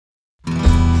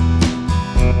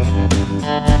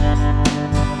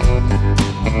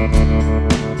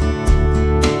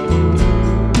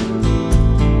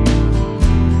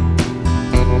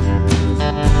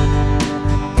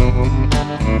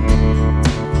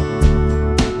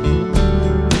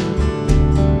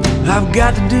I've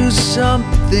got to do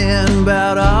something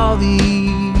about all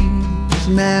these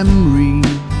memories.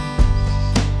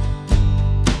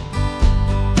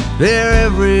 They're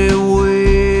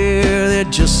everywhere, they're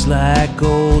just like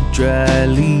old dry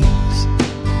leaves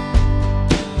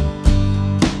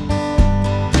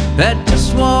that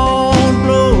just won't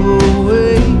blow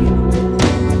away.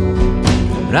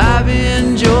 But I've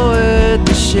enjoyed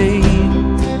the shade,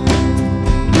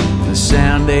 the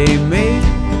sound they make,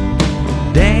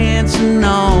 dancing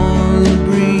on the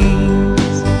breeze.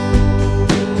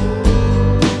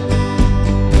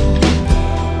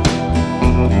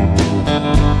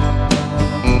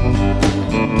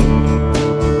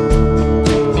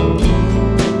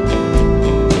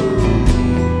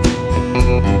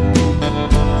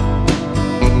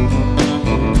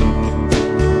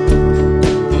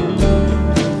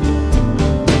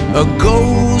 A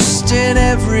ghost in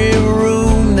every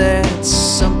room, that's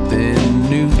something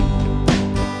new.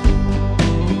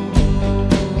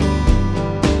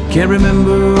 Can't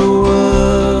remember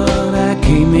what I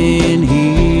came in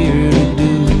here to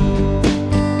do.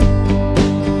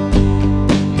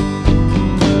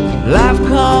 Life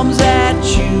comes at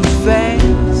you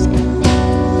fast,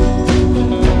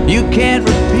 you can't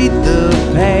repeat the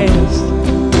past.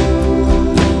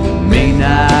 May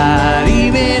not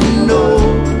even know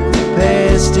the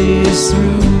past is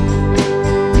through.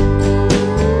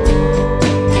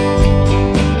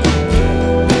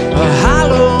 A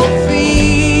hollow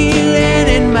feeling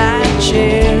in my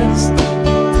chest,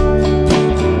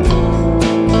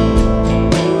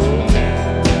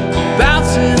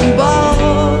 bouncing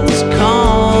balls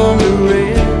come to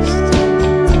rest.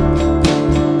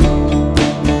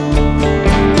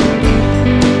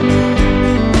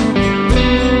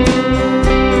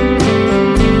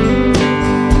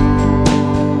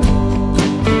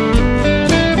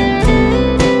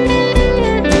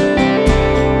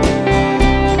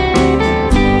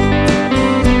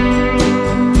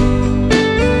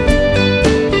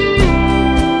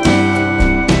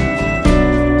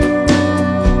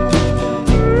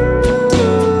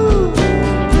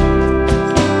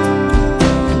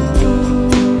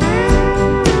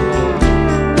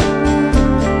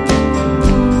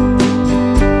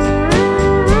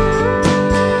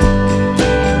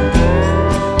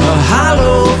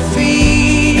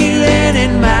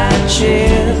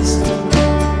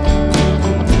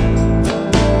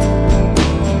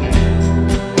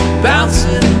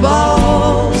 Bouncing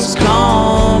balls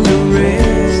come to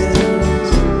rest.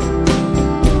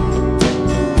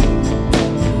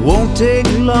 It won't take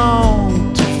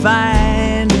long to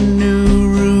find a new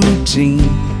routine.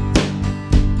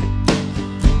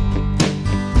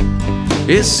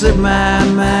 It slipped my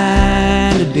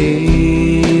mind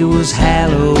today was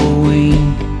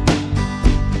Halloween.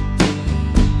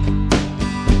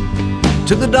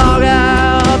 Took the dog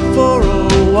out for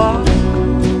a walk,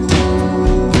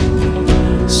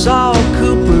 saw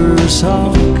Cooper's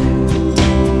hawk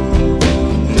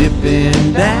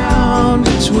dipping down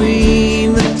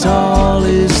between the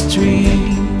tallest trees.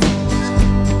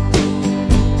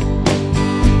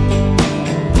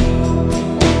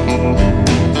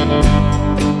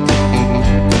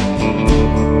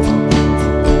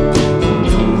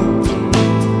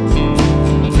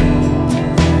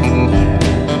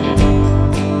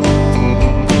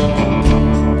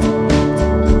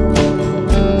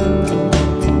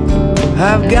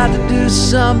 I've got to do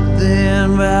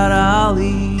something about all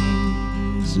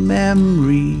these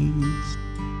memories.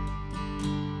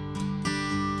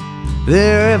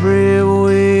 They're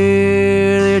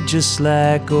everywhere, they're just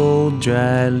like old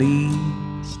dry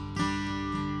leaves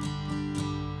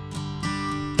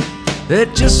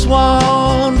that just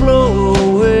won't blow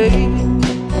away.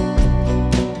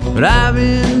 But I've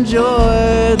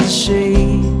enjoyed the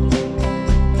shade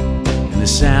and the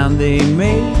sound they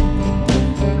make,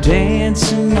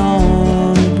 dancing on